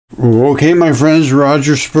Okay, my friends,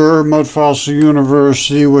 Roger Spur, Mudfossil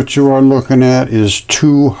University. What you are looking at is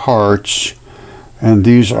two hearts, and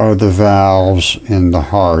these are the valves in the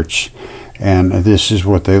hearts, and this is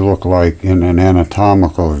what they look like in an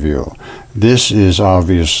anatomical view. This is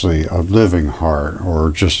obviously a living heart,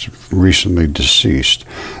 or just recently deceased.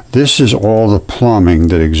 This is all the plumbing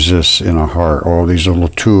that exists in a heart, all these little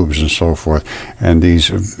tubes and so forth, and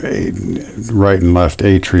these right and left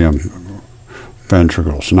atrium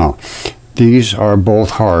ventricles. Now, these are both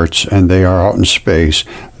hearts, and they are out in space.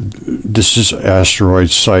 This is asteroid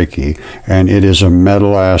Psyche, and it is a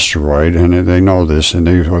metal asteroid, and they know this, and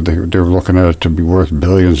they're looking at it to be worth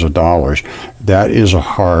billions of dollars. That is a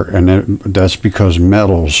heart, and that's because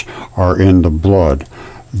metals are in the blood.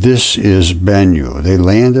 This is Bennu. They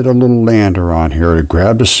landed a little lander on here. They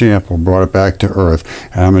grabbed a sample, brought it back to Earth,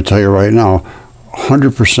 and I'm going to tell you right now,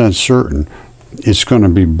 100% certain it's going to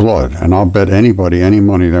be blood, and I'll bet anybody any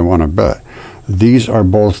money they want to bet. These are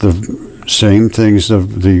both the same things,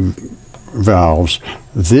 the valves.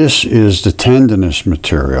 This is the tendinous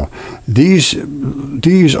material. These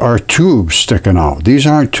are tubes sticking out. These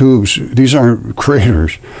aren't tubes. These aren't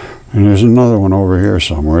craters. And there's another one over here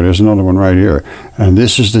somewhere. There's another one right here. And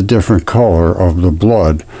this is the different color of the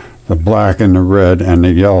blood. The black and the red and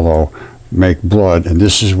the yellow make blood, and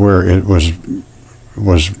this is where it was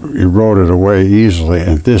eroded away easily,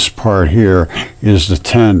 and this part here is the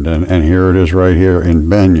tendon, and here it is right here in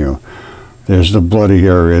Bennu. There's the bloody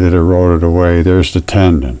area that eroded away. There's the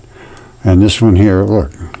tendon. And this one here,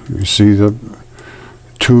 look, you see the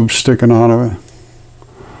tube sticking out of it?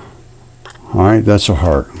 All right, that's a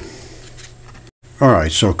heart. All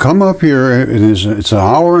right, so come up here. It's an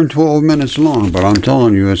hour and 12 minutes long, but I'm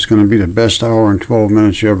telling you, it's going to be the best hour and 12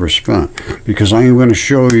 minutes you ever spent, because I'm going to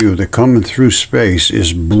show you that coming through space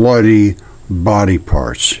is bloody body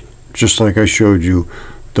parts, just like I showed you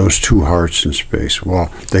those two hearts in space.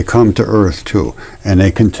 Well, they come to Earth too, and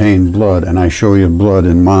they contain blood, and I show you blood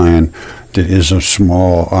in mine that is a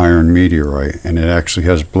small iron meteorite, and it actually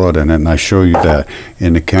has blood in it, and I show you that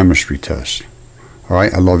in the chemistry test. All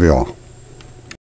right, I love you all.